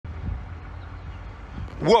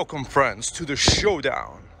Welcome friends to the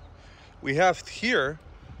showdown. We have here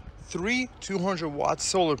 3 200-watt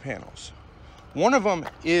solar panels. One of them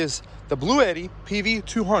is the Bluetti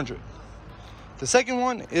PV200. The second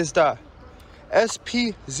one is the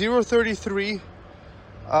SP033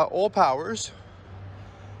 AllPowers.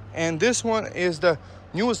 And this one is the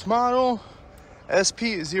newest model,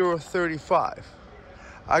 SP035.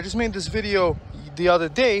 I just made this video the other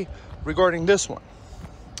day regarding this one.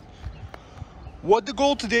 What the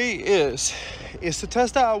goal today is to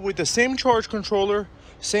test out with the same charge controller,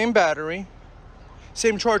 same battery,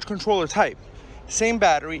 same charge controller type, same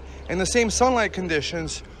battery, and the same sunlight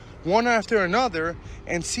conditions, one after another,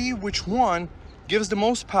 and see which one gives the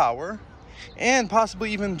most power, and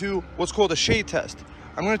possibly even do what's called a shade test.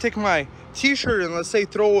 I'm going to take my t-shirt and let's say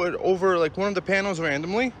throw it over like one of the panels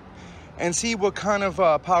randomly and see what kind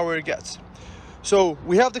of power it gets. So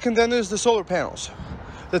we have the contenders, the solar panels,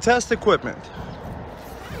 the test equipment.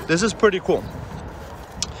 This is pretty cool.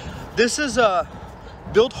 This is a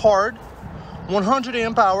built hard, 100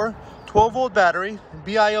 amp hour, 12 volt battery,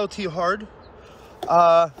 BILT hard,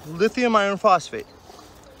 lithium iron phosphate.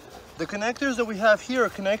 The connectors that we have here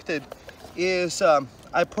connected is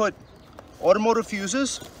I put automotive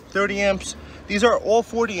fuses, 30 amps. These are all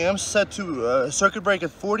 40 amps set to circuit break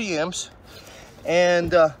at 40 amps,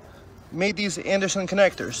 and made these Anderson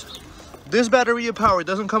connectors. This battery of power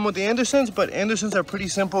doesn't come with the Andersons, but Andersons are pretty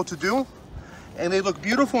simple to do, and they look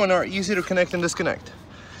beautiful and are easy to connect and disconnect.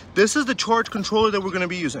 This is the charge controller that we're going to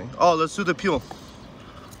be using. Oh, let's do the peel.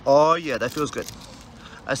 Oh yeah, that feels good.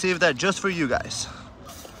 I saved that just for you guys.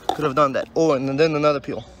 Could have done that. Oh, and then another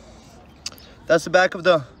peel. That's the back of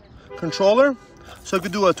the controller. So I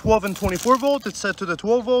could do a 12 and 24 volt. It's set to the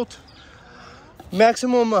 12 volt.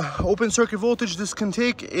 Maximum open circuit voltage this can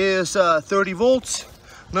take is 30 volts.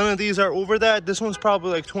 None of these are over that. This one's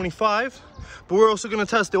probably like 25, but we're also going to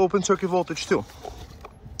test the open circuit voltage too.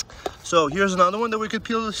 So here's another one that we could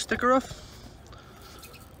peel the sticker off.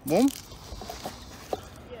 Boom.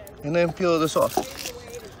 And then peel this off.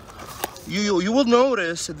 You will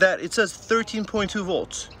notice that it says 13.2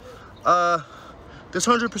 volts. This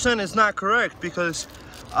 100% is not correct because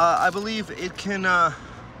I believe it can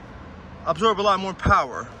absorb a lot more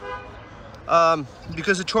power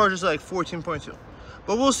because the charge is like 14.2.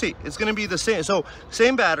 But we'll see. It's going to be the same. So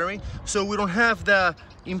same battery. So we don't have the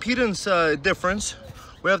impedance difference.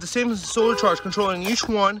 We have the same solar charge controller, and each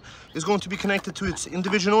one is going to be connected to its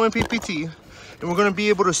individual MPPT. And we're going to be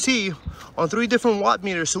able to see on 3 different watt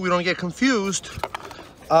meters, so we don't get confused,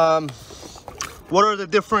 what are the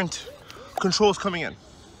different controls coming in.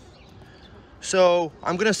 So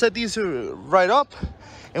I'm going to set these right up.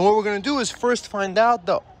 And what we're going to do is first find out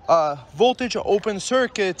the voltage open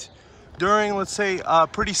circuit during, let's say, a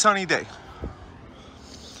pretty sunny day.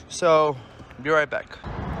 So, be right back.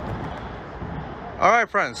 All right,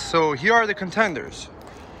 friends, so here are the contenders.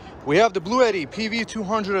 We have the Bluetti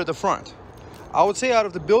PV200 at the front. I would say out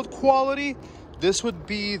of the build quality, this would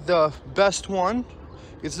be the best one.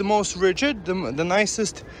 It's the most rigid, the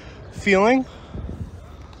nicest feeling.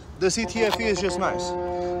 The CTFE is just nice.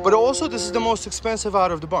 But also, this is the most expensive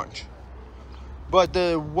out of the bunch. But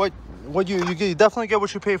you definitely get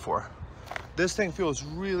what you pay for. This thing feels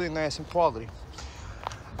really nice and quality.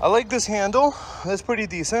 I like this handle. That's pretty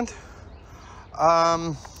decent.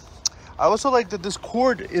 I also like that this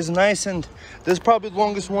cord is nice, and this is probably the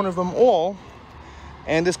longest one of them all.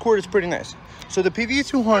 And this cord is pretty nice. So the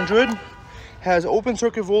PV200 has open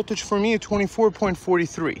circuit voltage for me at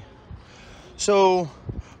 24.43. So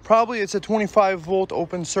probably it's a 25 volt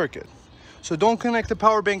open circuit. So don't connect the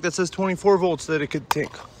power bank that says 24 volts that it could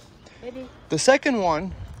take. The second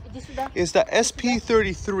one is the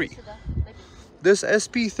SP033. This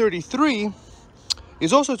SP033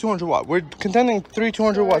 is also 200 watt. We're contending 3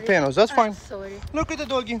 200 watt panels. That's fine. Look at the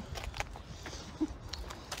doggy.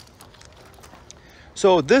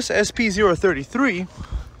 So this SP033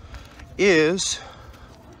 is,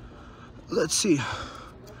 let's see,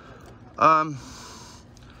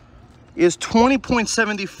 is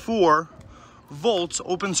 20.74 volts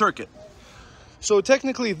open circuit. So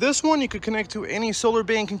technically this one you could connect to any solar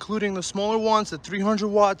bank, including the smaller ones, the 300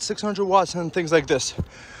 watts, 600 watts, and things like this.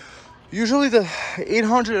 Usually the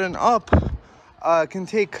 800 and up can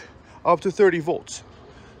take up to 30 volts.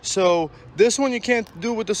 So this one you can't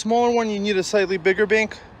do with the smaller one, you need a slightly bigger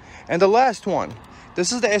bank. And the last one,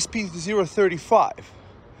 this is the SP035.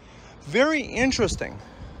 Very interesting.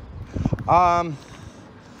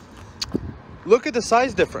 Look at the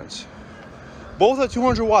size difference. Both are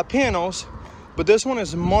 200 watt panels, but this one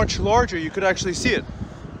is much larger. You could actually see it.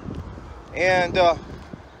 And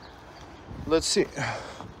let's see.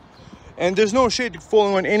 and there's no shade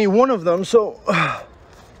falling on any one of them. So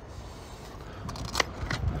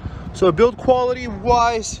build quality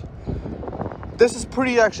wise, this is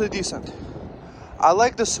pretty actually decent. I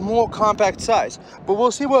like the small compact size, but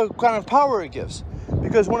we'll see what kind of power it gives,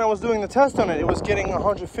 because when I was doing the test on it, it was getting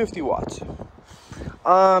 150 watts.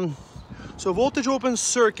 So voltage open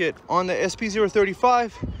circuit on the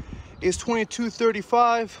SP035 is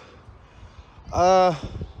 2235.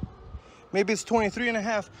 Maybe it's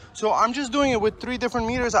 23.5. So I'm just doing it with 3 different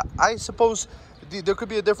meters. I suppose there could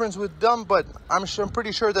be a difference with them, but I'm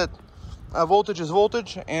pretty sure that voltage is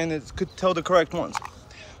voltage, and it could tell the correct ones.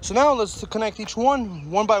 So now let's connect each one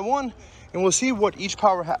by one, and we'll see what each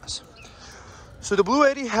power has. So the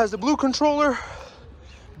Bluetti has the blue controller.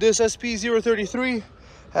 This SP033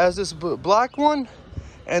 has this black one,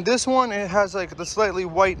 and this one, it has like the slightly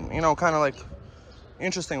white, you know, kind of like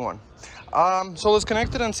interesting one. So let's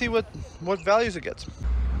connect it and see what values it gets.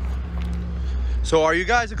 So are you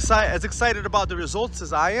guys as excited about the results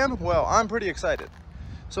as I am? Well, I'm pretty excited.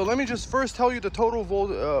 So let me just first tell you the total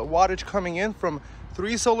wattage coming in from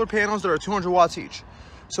 3 solar panels that are 200 watts each.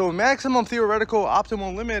 So maximum theoretical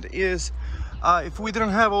optimal limit is, if we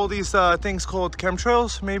didn't have all these things called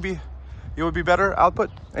chemtrails, maybe it would be better output.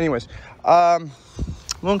 Anyways,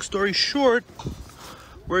 long story short,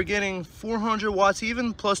 we're getting 400 watts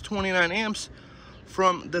even plus 29 amps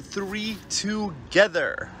from the 3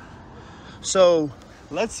 together. So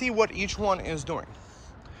let's see what each one is doing.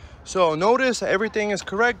 So notice everything is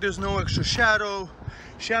correct. There's no extra shadow,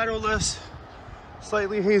 shadowless,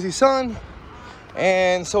 slightly hazy sun.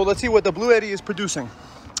 And so let's see what the Bluetti is producing.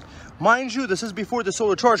 Mind you, this is before the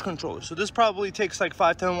solar charge controller. So this probably takes like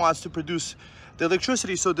 5-10 watts to produce the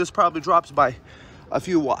electricity. So this probably drops by a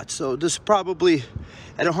few watts. So this probably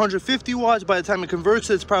at 150 watts, by the time it converts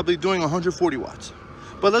it, it's probably doing 140 watts.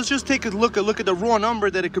 But let's just take a look at the raw number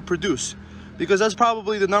that it could produce, because that's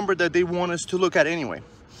probably the number that they want us to look at anyway.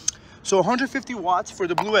 So 150 watts for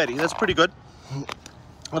the Bluetti, that's pretty good.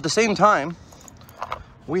 At the same time,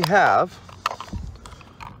 we have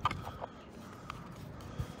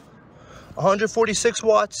 146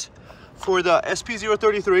 watts for the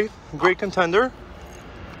SP033, great contender.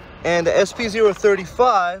 And the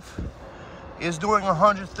SP035 is doing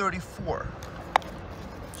 134.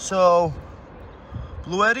 So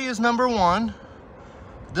Bluetti is number 1.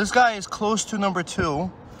 This guy is close to number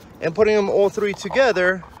 2. And putting them all 3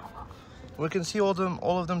 together, we can see all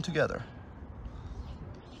of them together.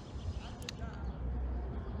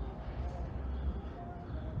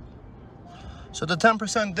 So the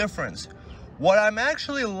 10% difference. What I'm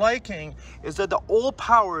actually liking is that the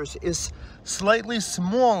AllPowers is slightly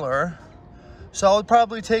smaller. So I would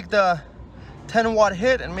probably take the 10 watt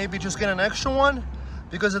hit and maybe just get an extra one.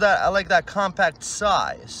 Because of that, I like that compact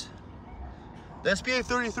size. The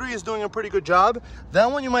SP033 is doing a pretty good job.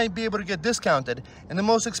 That one you might be able to get discounted. And the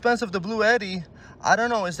most expensive, the Bluetti, I don't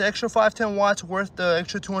know, is the extra 5-10 watts worth the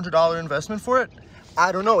extra $200 investment for it?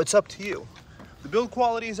 I don't know, it's up to you. The build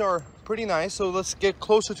qualities are pretty nice, so let's get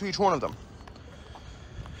closer to each one of them.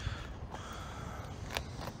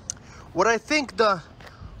 What I think the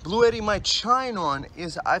Bluetti might shine on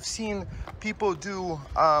is I've seen people do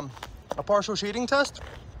a partial shading test,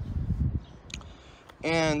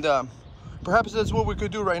 and perhaps that's what we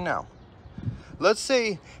could do right now. Let's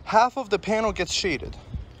say half of the panel gets shaded.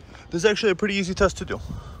 This is actually a pretty easy test to do.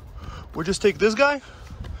 We'll just take this guy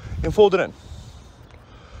and fold it in.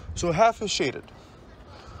 So half is shaded.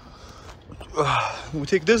 We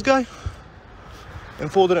take this guy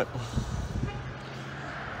and fold it in.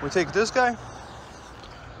 We take this guy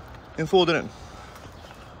and fold it in.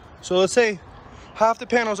 So let's say half the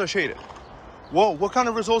panels are shaded. Whoa, what kind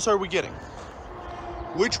of results are we getting?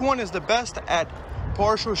 Which one is the best at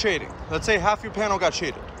partial shading? Let's say half your panel got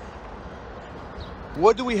shaded.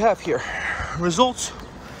 What do we have here? Results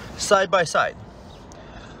side by side.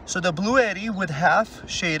 So the Bluetti with half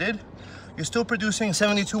shaded, you're still producing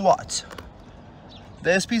 72 watts. The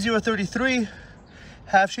SP033,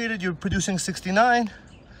 half shaded, you're producing 69.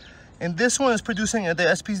 And this one is producing, the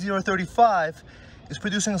SP035 is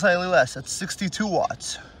producing slightly less, at 62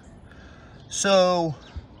 watts. So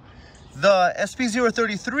the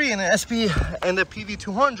SP033 and the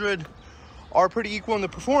PV200 are pretty equal in the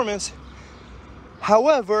performance.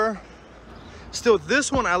 However, still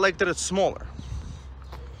this one, I like that it's smaller.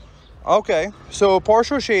 Okay, so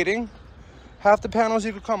partial shading, half the panels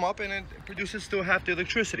you could come up and it produces still half the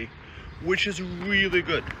electricity, which is really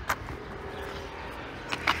good.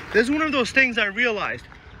 This is one of those things I realized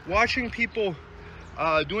watching people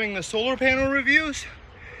doing the solar panel reviews.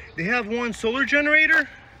 They have one solar generator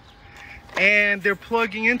and they're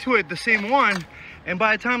plugging into it the same one, and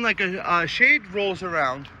by the time like a shade rolls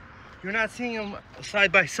around, you're not seeing them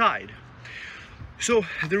side by side. So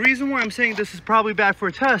the reason why I'm saying this is probably bad for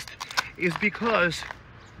a test is because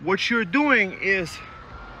what you're doing is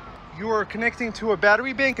you're connecting to a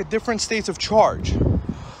battery bank at different states of charge.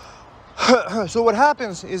 So what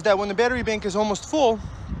happens is that when the battery bank is almost full,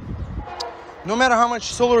 no matter how much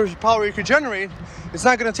solar power you could generate, it's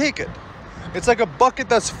not going to take it. It's like a bucket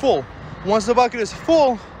that's full. Once the bucket is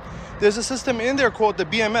full, there's a system in there called the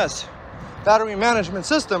BMS, battery management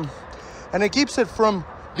system, and it keeps it from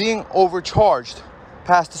being overcharged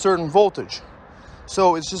past a certain voltage.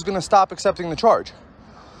 So it's just going to stop accepting the charge.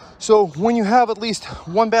 So when you have at least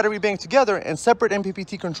one battery bank together and separate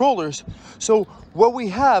MPPT controllers, so what we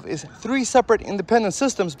have is 3 separate independent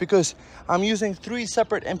systems because I'm using 3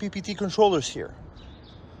 separate MPPT controllers here.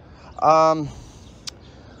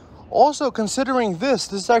 Also considering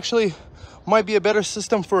this actually might be a better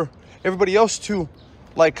system for everybody else to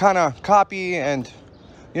like kind of copy, and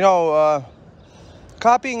you know,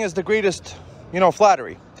 copying is the greatest, you know,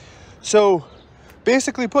 flattery. So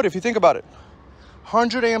basically put, if you think about it,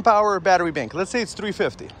 100 amp hour battery bank, let's say it's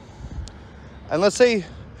 350, and let's say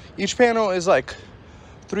each panel is like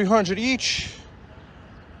 300 each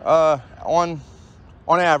on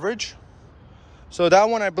average. So that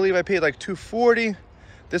one I believe I paid like 240.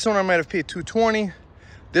 This one I might have paid 220.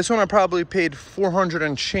 This one I probably paid 400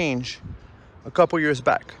 and change a couple years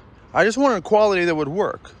back. I just wanted a quality that would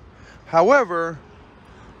work. However,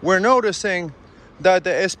 we're noticing that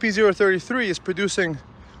the SP033 is producing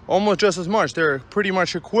almost just as much. They're pretty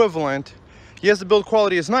much equivalent. Yes, the build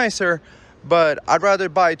quality is nicer, but I'd rather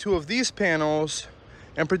buy 2 of these panels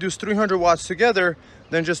and produce 300 watts together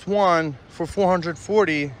than just one for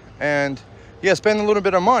 440, and yeah, spend a little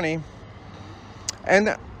bit of money.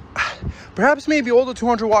 And perhaps maybe all the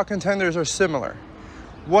 200 watt contenders are similar.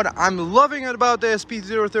 What I'm loving about the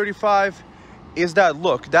SP035 is that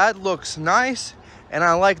look. That looks nice, and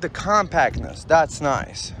I like the compactness. That's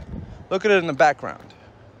nice. Look at it in the background.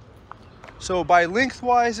 So by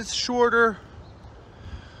lengthwise, it's shorter.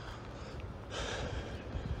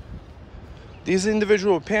 These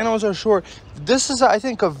individual panels are short. This is, I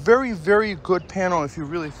think, a very, very good panel if you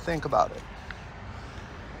really think about it.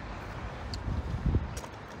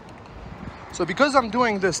 So because I'm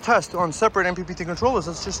doing this test on separate MPPT controllers,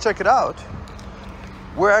 let's just check it out.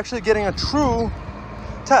 We're actually getting a true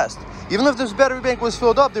test. Even if this battery bank was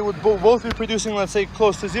filled up, they would both be producing, let's say,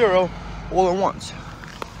 close to 0 all at once.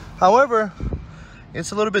 However,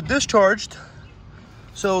 it's a little bit discharged.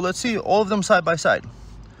 So let's see all of them side by side.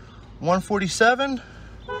 147,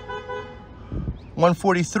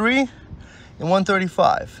 143, and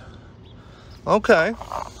 135. Okay,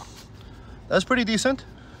 that's pretty decent.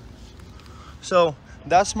 So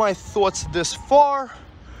that's my thoughts this far.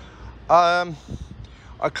 A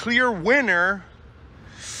clear winner.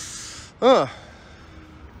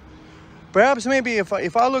 Perhaps maybe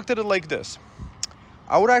if I looked at it like this,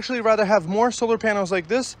 I would actually rather have more solar panels like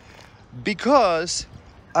this, because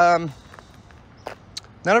not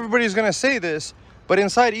everybody's gonna say this, but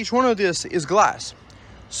inside each one of this is glass.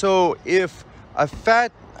 So if a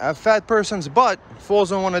fat person's butt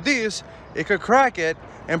falls on one of these, it could crack it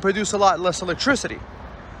and produce a lot less electricity.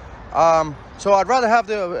 So I'd rather have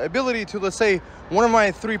the ability to, let's say one of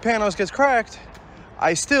my 3 panels gets cracked,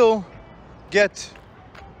 I still get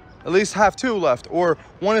at least have 2 left, or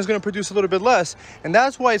one is going to produce a little bit less. And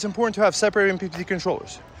that's why it's important to have separate MPPT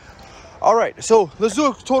controllers. All right, so let's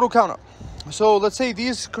do a total count up. So let's say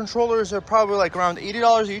these controllers are probably like around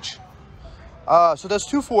 $80 each. So that's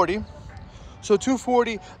 240. So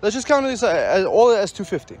 240, let's just count this as all as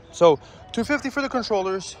 250. So 250 for the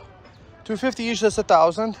controllers, 250 each, that's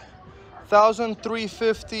 1,000.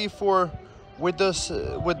 1,350 for with this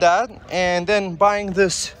with that, and then buying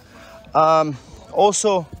this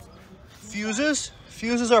also fuses.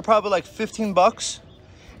 Fuses are probably like 15 bucks,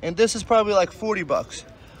 and this is probably like 40 bucks.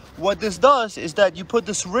 What this does is that you put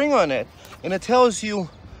this ring on it, and it tells you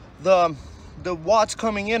the watts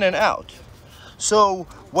coming in and out. So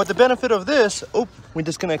what the benefit of this, oh, we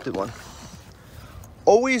disconnected one.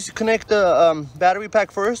 Always connect the battery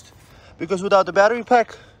pack first, because without the battery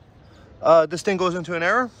pack, this thing goes into an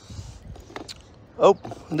error. Oh,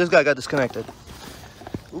 this guy got disconnected.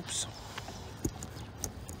 Oops.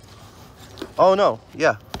 Oh no,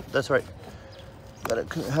 yeah, that's right. Gotta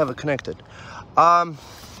have it connected.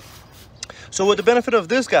 So what the benefit of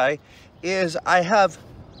this guy is, I have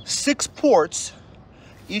 6 ports,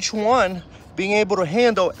 each one being able to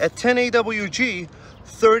handle at 10 AWG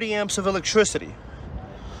 30 amps of electricity.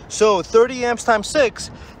 So 30 amps times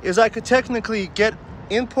 6 is I could technically get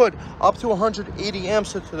input up to 180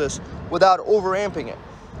 amps into this without overamping it.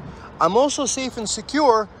 I'm also safe and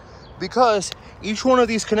secure because each one of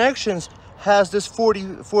these connections has this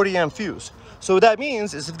 40 amp fuse. So what that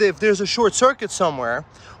means is if there's a short circuit somewhere,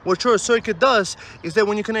 what short circuit does is that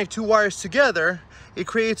when you connect two wires together, it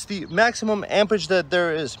creates the maximum ampage that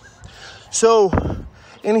there is. So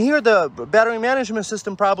in here, the battery management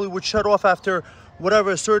system probably would shut off after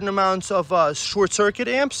whatever certain amounts of short circuit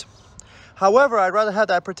amps. However, I'd rather have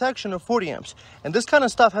that protection of 40 amps. And this kind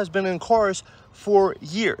of stuff has been in cars for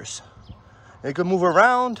years. It can move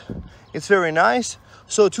around. It's very nice.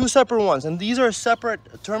 So two separate ones, and these are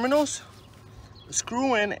separate terminals.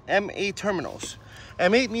 Screw-in M8 terminals.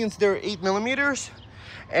 M8 means they're 8 millimeters,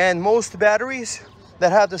 and most batteries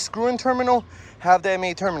that have the screw-in terminal have the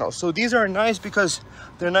M8 terminal. So these are nice because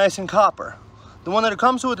they're nice in copper. The one that it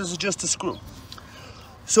comes with is just a screw.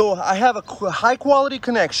 So I have a high quality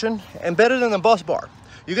connection and better than the bus bar.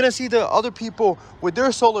 You're gonna see the other people with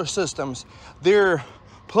their solar systems, they're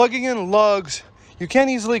plugging in lugs. You can't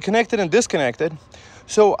easily connect it and disconnect it.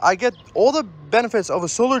 So I get all the benefits of a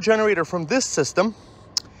solar generator from this system,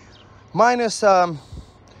 minus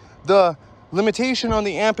the limitation on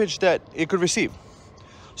the ampage that it could receive.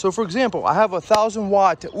 So for example, I have a 1000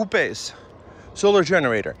 watt UPES solar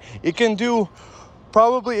generator. It can do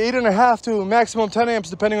probably 8.5 to maximum 10 amps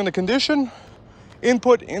depending on the condition,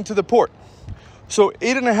 input into the port. So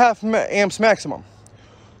 8.5 amps maximum.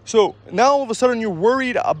 So now all of a sudden you're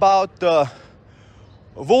worried about the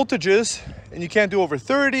voltages and you can't do over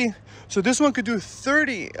 30. So this one could do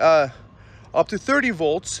 30 up to 30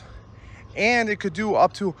 volts, and it could do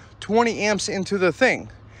up to 20 amps into the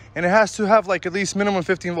thing, and it has to have like at least minimum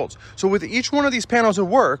 15 volts. So with each one of these panels it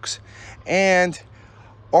works. And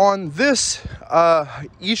on this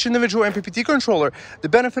each individual MPPT controller, the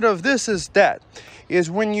benefit of this is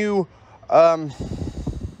when you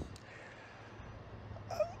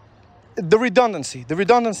the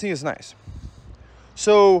redundancy is nice.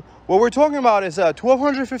 So what we're talking about is a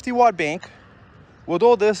 1250 watt bank. With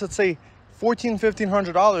all this, let's say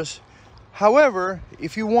 $1,500. However,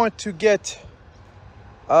 if you want to get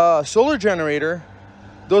a solar generator,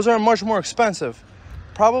 those are much more expensive.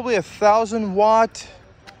 Probably 1000 watt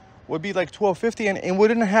would be like $1,250, and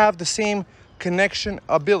wouldn't have the same connection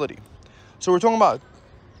ability. So we're talking about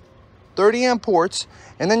 30 amp ports,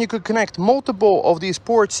 and then you could connect multiple of these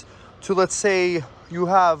ports to, let's say you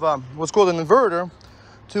have what's called an inverter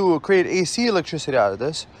to create AC electricity out of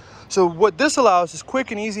this. So what this allows is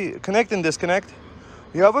quick and easy connect and disconnect.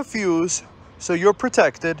 You have a fuse, so you're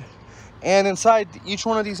protected. And inside each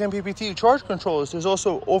one of these MPPT charge controllers, there's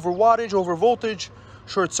also over wattage, over voltage,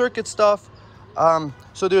 short circuit stuff.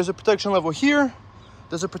 So there's a protection level here.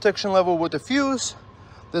 There's a protection level with the fuse.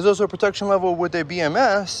 There's also a protection level with the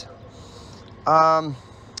BMS.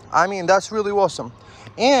 I mean, that's really awesome.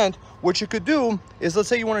 And what you could do is, let's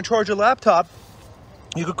say you want to charge a laptop,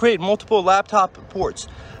 you could create multiple laptop ports.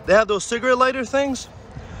 They have those cigarette lighter things.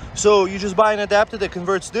 So you just buy an adapter that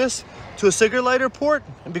converts this to a cigarette lighter port,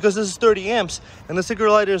 and because this is 30 amps and the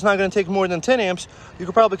cigarette lighter is not going to take more than 10 amps, you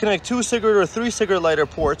could probably connect 2 cigarette or 3 cigarette lighter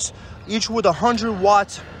ports, each with 100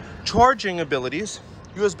 watt charging abilities,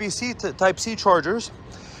 USB-C to Type-C chargers.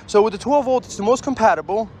 So with the 12 volt, it's the most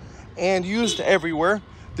compatible and used everywhere.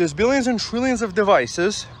 There's billions and trillions of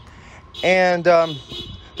devices, and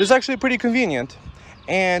this is actually pretty convenient.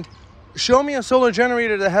 And show me a solar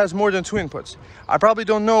generator that has more than 2 inputs. I probably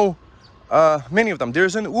don't know many of them.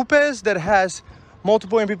 There's an UPES that has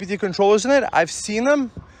multiple MPPT controllers in it. I've seen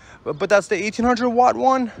them, but that's the 1800 watt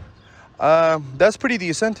one. That's pretty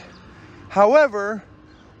decent. However,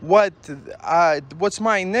 what's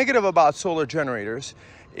my negative about solar generators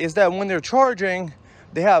is that when they're charging,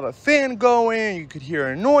 they have a fan going, you could hear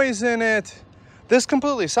a noise in it. This is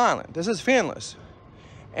completely silent. This is fanless.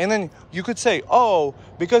 And then you could say, oh,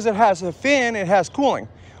 because it has a fan, it has cooling.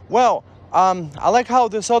 Well, I like how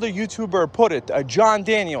this other YouTuber put it, John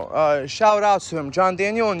Daniel. Shout outs to him, John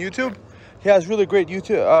Daniel on YouTube. He has really great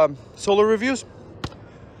YouTube solar reviews.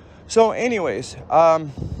 So anyways, I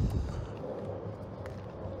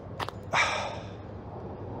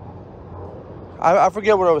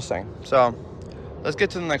forget what I was saying. So let's get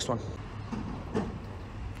to the next one.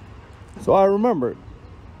 So I remembered.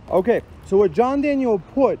 Okay, so what John Daniel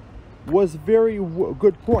put was very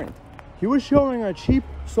good point. He was showing a cheap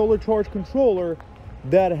solar charge controller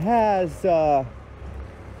that has a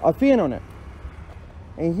fan on it.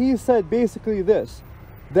 And he said basically this,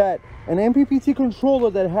 that an MPPT controller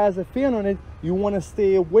that has a fan on it, you want to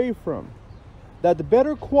stay away from. That the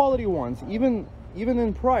better quality ones, even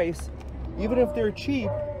in price, even if they're cheap,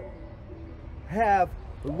 have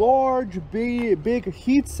large, big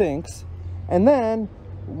heat sinks. And then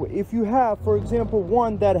if you have, for example,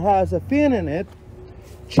 one that has a fan in it,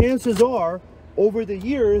 chances are over the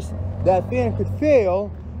years that fan could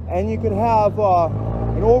fail and you could have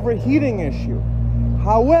an overheating issue.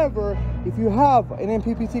 However, if you have an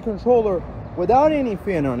MPPT controller without any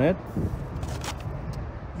fan on it,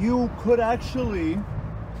 you could actually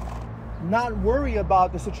not worry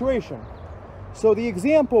about the situation. So the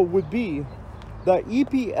example would be the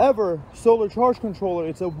EP Ever solar charge controller.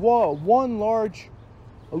 It's a one large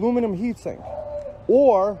aluminum heatsink.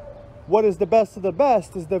 Or what is the best of the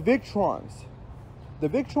best is the Victrons. The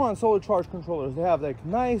Victron solar charge controllers, they have like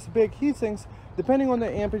nice big heatsinks depending on the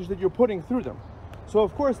ampage that you're putting through them. So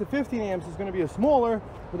of course the 15 amps is going to be with a smaller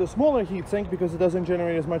heatsink because it doesn't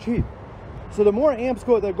generate as much heat. So the more amps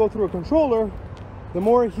that go through a controller, the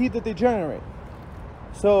more heat that they generate.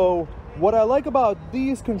 So what I like about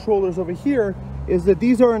these controllers over here is that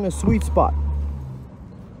these are in a sweet spot.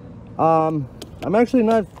 I'm actually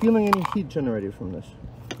not feeling any heat generated from this,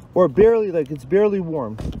 or barely, like it's barely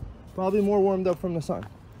warm. Probably more warmed up from the sun.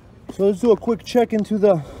 So let's do a quick check into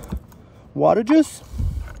the wattages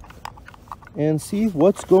and see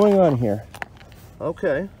what's going on here.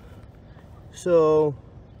 Okay, so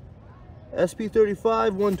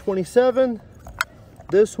SP035 127,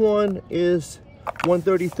 this one is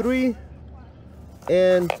 133,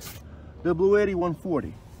 and the Bluetti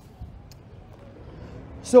 140.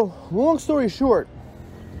 So long story short,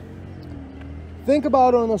 think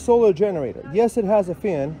about it on a solar generator. Yes, it has a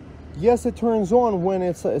fan. Yes, it turns on when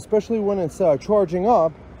it's, especially when it's charging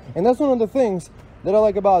up. And that's one of the things that I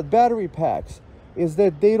like about battery packs, is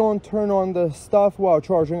that they don't turn on the stuff while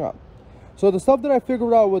charging up. So the stuff that I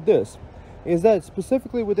figured out with this is that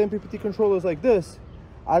specifically with MPPT controllers like this,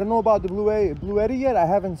 I don't know about the Bluetti yet. I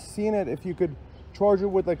haven't seen it if you could charge it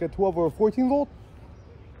with like a 12 or a 14 volt.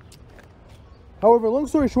 However, long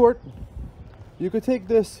story short, you could take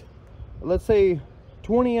this, let's say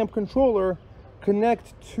 20 amp controller,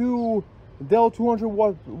 connect two Dell 200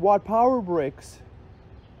 watt power bricks.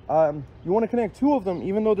 You want to connect two of them,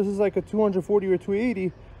 even though this is like a 240 or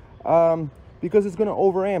 280, because it's going to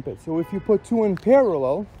overamp it. So if you put two in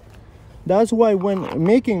parallel, that's why when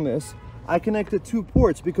making this, I connected two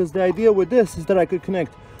ports, because the idea with this is that I could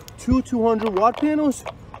connect two 200 watt panels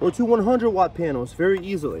or two 100 watt panels very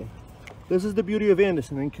easily. This is the beauty of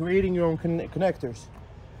Anderson and creating your own connectors.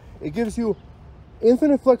 It gives you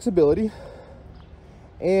infinite flexibility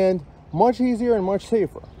and much easier and much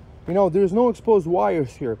safer. You know, there's no exposed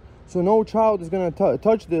wires here, so no child is going to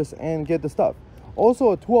touch this and get the stuff.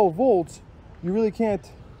 Also at 12 volts, you really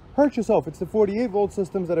can't hurt yourself. It's the 48 volt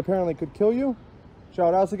systems that apparently could kill you.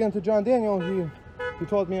 Shout outs again to John Daniel, he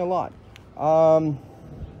taught me a lot.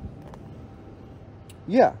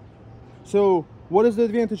 Yeah, so what is the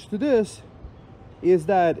advantage to this is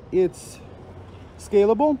that it's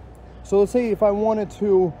scalable. So let's say if I wanted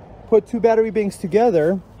to put two battery banks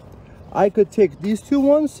together, I could take these two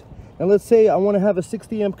ones, and let's say I want to have a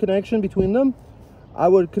 60 amp connection between them. I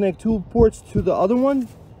would connect two ports to the other one,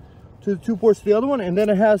 to the two ports to the other one, and then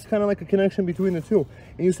it has kind of like a connection between the two.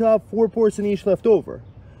 And you still have 4 ports in each left over.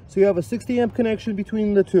 So you have a 60 amp connection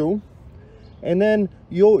between the two. And then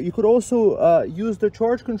you could also use the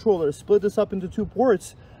charge controller, split this up into 2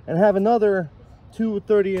 ports, and have another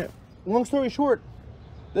 230 amp. Long story short,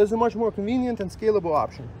 there's a much more convenient and scalable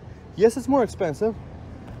option. Yes, it's more expensive.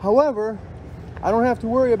 However, I don't have to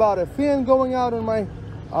worry about a fan going out on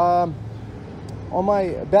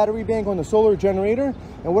my battery bank on the solar generator.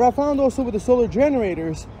 And what I found also with the solar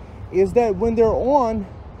generators is that when they're on,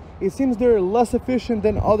 it seems they're less efficient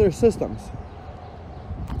than other systems.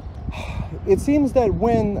 It seems that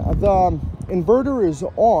when the inverter is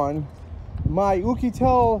on, my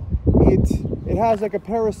Ukitel, it has like a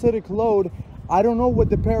parasitic load. I don't know what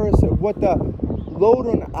the load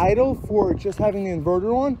on idle for just having the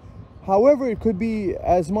inverter on. However, it could be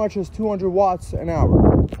as much as 200 watts an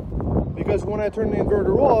hour, because when I turn the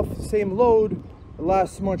inverter off, same load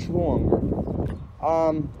lasts much longer.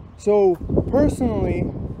 So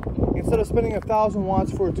personally, instead of spending 1,000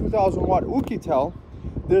 watts for a 2,000 watt Ukitel,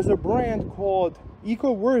 there's a brand called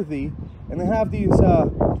EcoWorthy, and they have these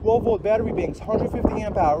 12 volt battery banks, 150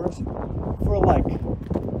 amp hours, for like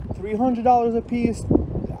 $300 a piece.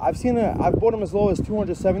 I've bought them as low as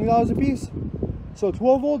 $270 a piece. So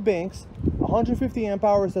 12 volt banks, 150 amp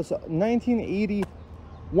hours, that's 1980,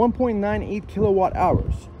 1.98 kilowatt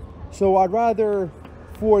hours. So I'd rather,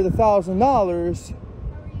 for the $1,000,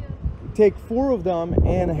 take 4 of them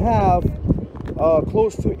and have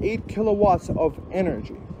close to 8 kilowatts of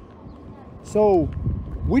energy. So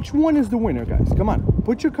which one is the winner, guys? Come on,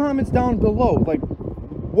 put your comments down below. Like,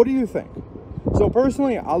 What do you think? So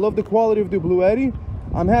personally, I love the quality of the Bluetti.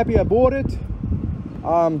 I'm happy I bought it.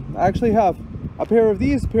 I actually have a pair of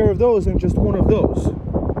these, a pair of those, and just one of those.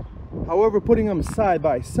 However, putting them side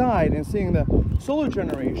by side and seeing the solar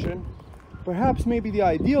generation, perhaps maybe the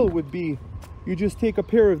ideal would be you just take a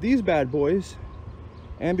pair of these bad boys,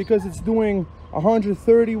 and because it's doing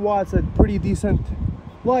 130 watts at pretty decent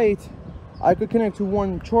light, I could connect to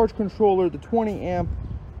one charge controller, the 20 amp,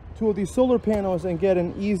 two of these solar panels, and get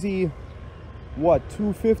an easy, what,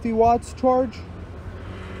 250 watts charge.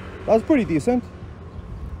 That's pretty decent.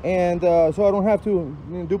 And so I don't have to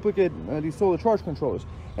duplicate these solar charge controllers.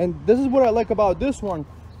 And this is what I like about this one,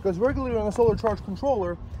 because regularly on a solar charge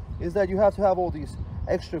controller is that you have to have all these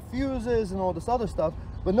extra fuses and all this other stuff.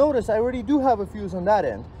 But notice I already do have a fuse on that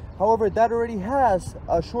end. However, that already has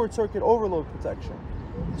a short circuit overload protection.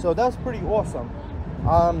 So that's pretty awesome.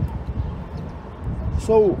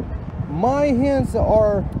 So my hands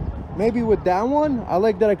are maybe with that one, I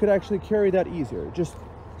like that I could actually carry that easier, just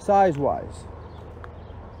size wise.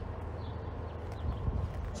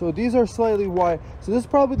 So these are slightly wide. So this is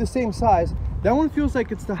probably the same size. That one feels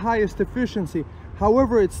like it's the highest efficiency.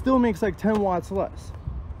 However, it still makes like 10 watts less.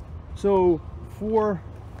 So for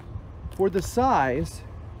the size,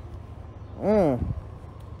 my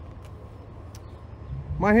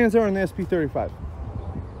hands are on the SP035.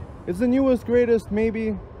 It's the newest, greatest,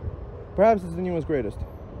 maybe. Perhaps it's the newest, greatest.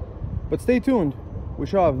 But stay tuned. We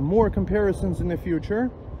shall have more comparisons in the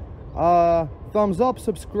future. Thumbs up,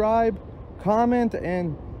 subscribe, comment,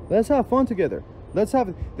 and let's have fun together. Let's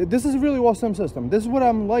have, this is a really awesome system. This is what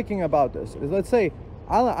I'm liking about this. Is, let's say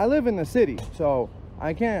I live in the city, so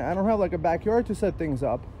I don't have like a backyard to set things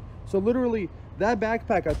up. So literally that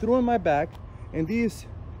backpack I threw in my back, and these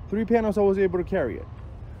 3 panels I was able to carry it.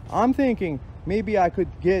 I'm thinking maybe I could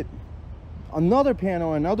get another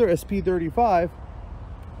panel, another SP035,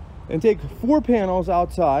 and take 4 panels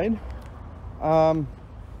outside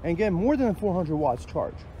and get more than 400 watts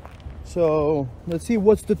charge. So let's see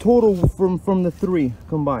what's the total from the 3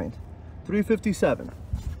 combined. 357.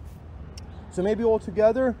 So maybe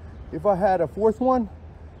altogether, if I had a 4th one,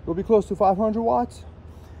 it'll be close to 500 watts.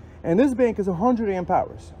 And this bank is 100 amp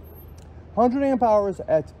hours. 100 amp hours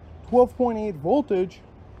at 12.8 voltage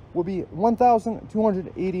will be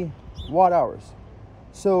 1,280 watt hours.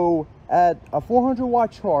 So at a 400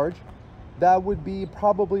 watt charge, that would be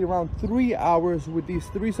probably around 3 hours with these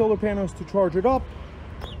 3 solar panels to charge it up.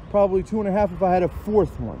 Probably 2.5 if I had a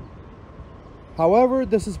 4th one. However,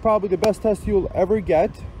 this is probably the best test you'll ever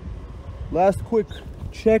get. Last quick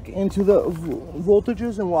check into the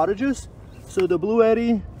voltages and wattages. So the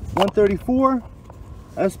Bluetti 134,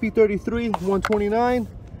 SP033 129,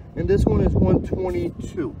 and this one is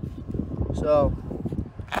 122. So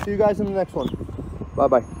see you guys in the next one. Bye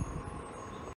bye.